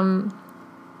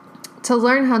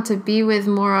learn how to be with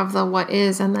more of the what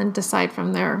is, and then decide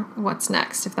from there what's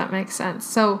next, if that makes sense.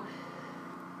 So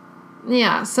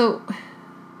yeah, so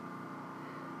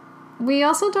we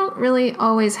also don't really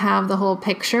always have the whole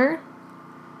picture.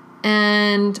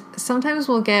 And sometimes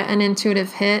we'll get an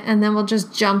intuitive hit and then we'll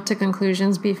just jump to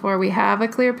conclusions before we have a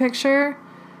clear picture.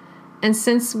 And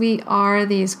since we are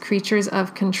these creatures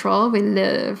of control, we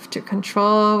live to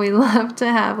control. We love to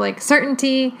have like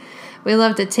certainty. We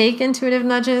love to take intuitive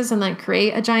nudges and then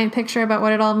create a giant picture about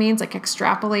what it all means, like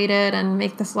extrapolate it and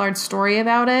make this large story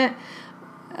about it.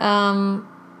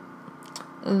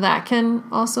 That can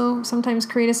also sometimes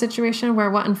create a situation where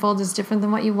what unfolds is different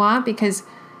than what you want, because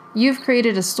you've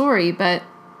created a story, but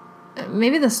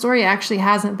maybe the story actually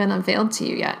hasn't been unveiled to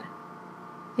you yet.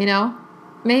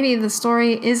 Maybe the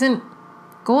story isn't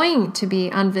going to be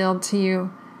unveiled to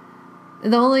you.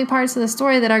 The only parts of the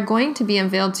story that are going to be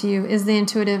unveiled to you is the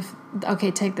intuitive, okay,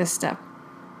 take this step.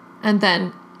 And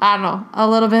then, I don't know, a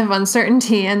little bit of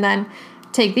uncertainty, and then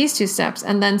take these 2 steps,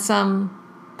 and then some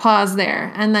pause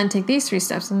there, and then take these 3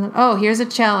 steps, and then, oh, here's a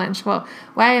challenge. Well,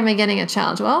 why am I getting a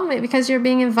challenge? Well, maybe because you're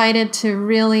being invited to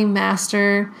really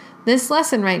master this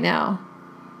lesson right now.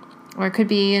 Or it could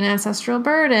be an ancestral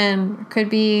burden. It could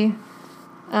be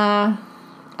other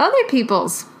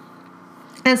people's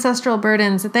ancestral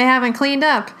burdens that they haven't cleaned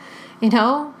up,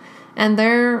 and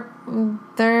they're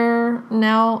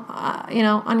now,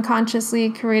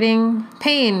 unconsciously creating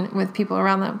pain with people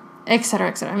around them. et cetera,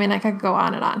 et cetera. I mean, I could go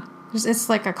on and on. It's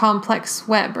like a complex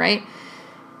web, right?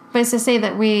 But it's to say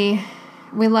that we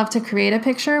love to create a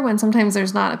picture when sometimes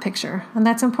there's not a picture. And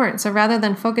that's important. So rather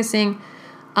than focusing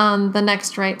on the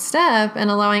next right step and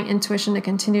allowing intuition to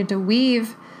continue to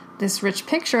weave this rich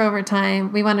picture over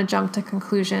time, we want to jump to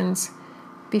conclusions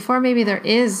before maybe there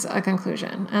is a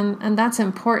conclusion. And that's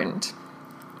important.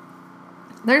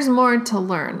 There's more to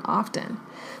learn often.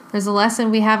 There's a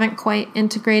lesson we haven't quite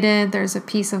integrated. There's a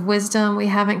piece of wisdom we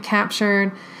haven't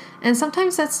captured. And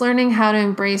sometimes that's learning how to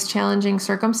embrace challenging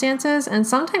circumstances. And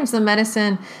sometimes the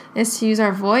medicine is to use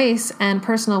our voice and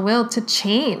personal will to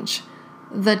change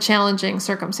the challenging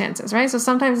circumstances, right? So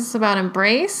sometimes it's about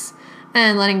embrace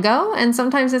and letting go. And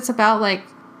sometimes it's about like,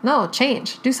 no,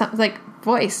 change, do something, like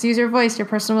voice, use your voice, your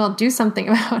personal will, do something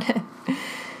about it.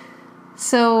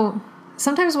 So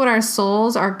sometimes what our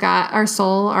souls, our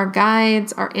soul, our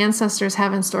guides, our ancestors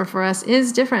have in store for us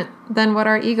is different than what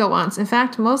our ego wants. In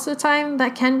fact, most of the time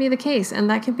that can be the case, and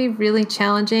that can be really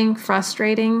challenging,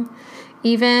 frustrating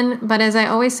even. But as I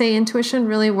always say, intuition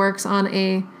really works on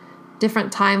a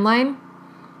different timeline,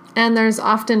 and there's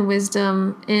often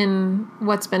wisdom in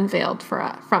what's been veiled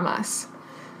from us.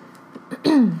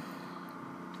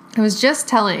 I was just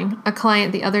telling a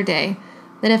client the other day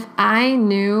that if I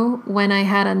knew when I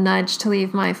had a nudge to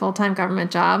leave my full-time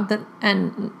government job that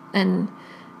and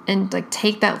like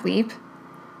take that leap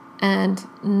and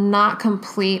not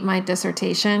complete my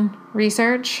dissertation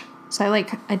research. So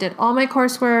I did all my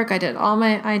coursework, I did all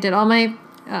my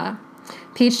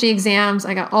PhD exams,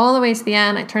 I got all the way to the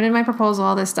end, I turned in my proposal,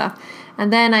 all this stuff.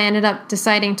 And then I ended up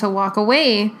deciding to walk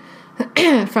away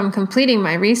from completing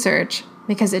my research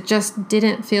because it just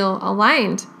didn't feel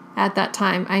aligned at that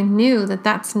time. I knew that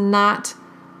that's not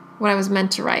what I was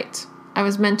meant to write. I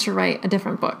was meant to write a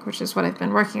different book, which is what I've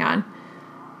been working on.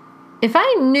 If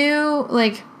I knew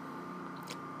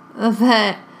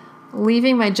that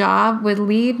leaving my job would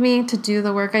lead me to do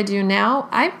the work I do now,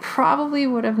 I probably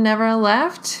would have never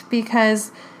left,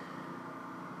 because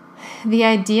the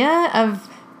idea of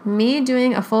me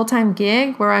doing a full-time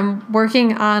gig where I'm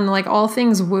working on all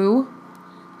things woo,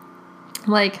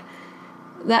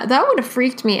 that would have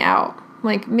freaked me out.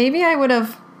 Maybe I would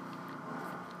have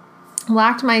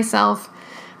locked myself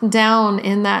down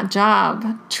in that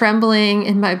job, trembling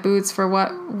in my boots for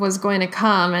what was going to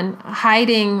come, and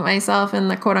hiding myself in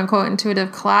the quote-unquote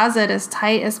intuitive closet as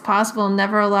tight as possible,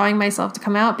 never allowing myself to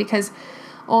come out, because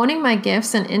owning my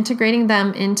gifts and integrating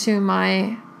them into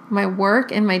my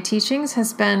work and my teachings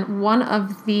has been one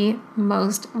of the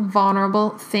most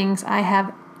vulnerable things I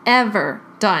have ever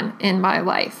done in my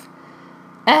life.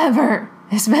 Ever.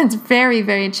 It's been very,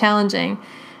 very challenging.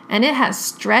 And it has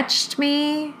stretched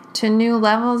me to new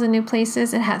levels and new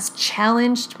places. It has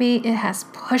challenged me. It has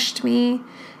pushed me.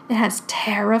 It has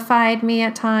terrified me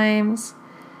at times.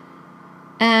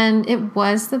 And it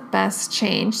was the best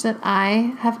change that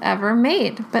I have ever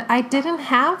made. But I didn't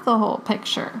have the whole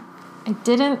picture. I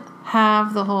didn't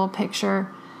have the whole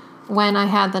picture when I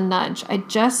had the nudge. I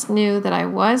just knew that I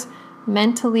was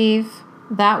meant to leave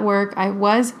that work. I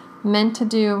was meant to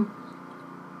do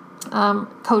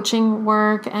coaching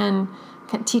work and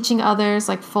teaching others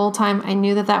full-time. I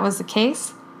knew that was the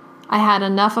case. I had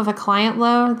enough of a client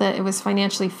load that it was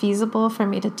financially feasible for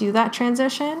me to do that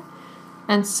transition.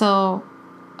 And so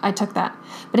I took that.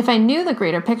 But if I knew the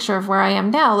greater picture of where I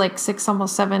am now, 6,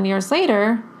 almost 7 years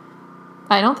later,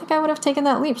 I don't think I would have taken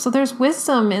that leap. So there's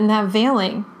wisdom in that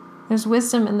veiling. There's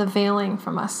wisdom in the veiling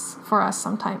for us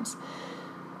sometimes.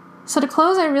 So to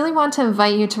close, I really want to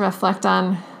invite you to reflect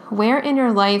on where in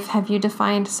your life have you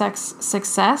defined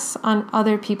success on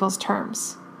other people's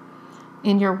terms?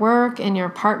 In your work, in your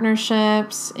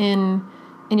partnerships, in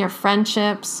your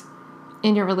friendships,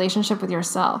 in your relationship with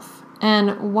yourself.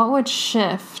 And what would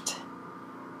shift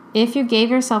if you gave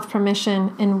yourself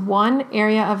permission in one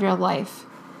area of your life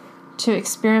to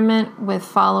experiment with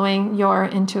following your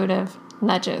intuitive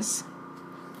nudges?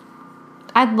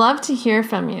 I'd love to hear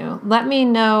from you. Let me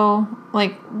know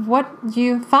what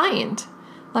you find.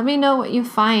 Let me know what you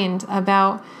find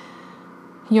about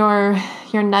your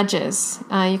nudges.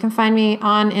 You can find me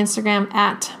on Instagram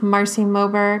at Marcy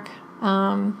Moberg.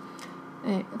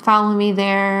 Follow me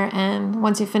there, and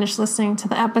once you finish listening to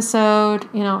the episode,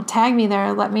 tag me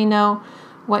there. Let me know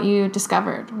what you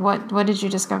discovered. What did you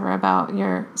discover about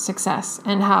your success,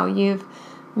 and how you've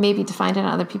maybe defined it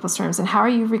on other people's terms, and how are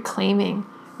you reclaiming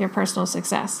your personal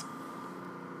success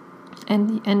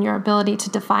and your ability to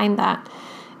define that.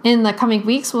 In the coming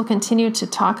weeks, we'll continue to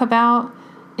talk about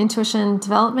intuition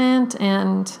development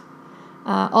and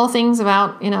all things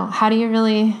about, how do you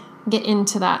really get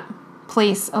into that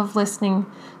place of listening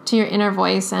to your inner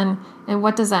voice, and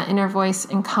what does that inner voice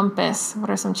encompass? What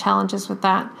are some challenges with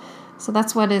that? So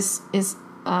that's what is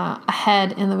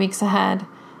ahead in the weeks ahead.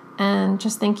 And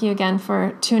just thank you again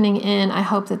for tuning in. I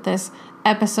hope that this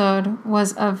episode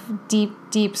was of deep,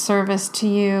 deep service to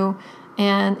you.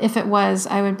 And if it was,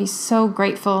 I would be so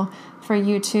grateful for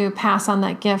you to pass on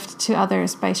that gift to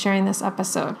others by sharing this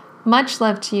episode. Much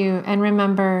love to you, and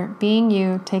remember, being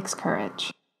you takes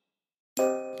courage.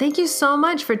 Thank you so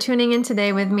much for tuning in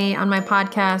today with me on my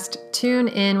podcast, Tune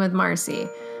In with Marcy.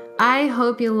 I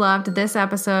hope you loved this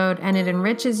episode and it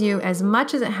enriches you as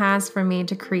much as it has for me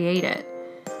to create it.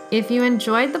 If you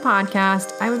enjoyed the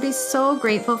podcast, I would be so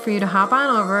grateful for you to hop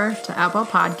on over to Apple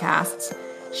Podcasts,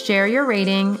 share your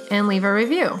rating, and leave a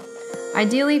review.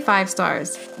 Ideally 5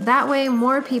 stars. That way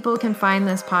more people can find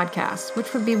this podcast,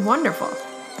 which would be wonderful.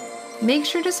 Make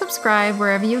sure to subscribe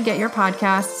wherever you get your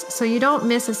podcasts so you don't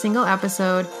miss a single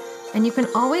episode, and you can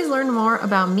always learn more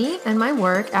about me and my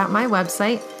work at my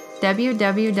website,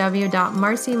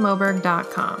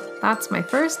 www.marcymoberg.com. That's my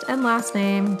first and last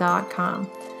name.com.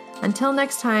 Until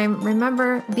next time,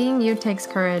 remember, being you takes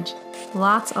courage.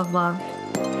 Lots of love.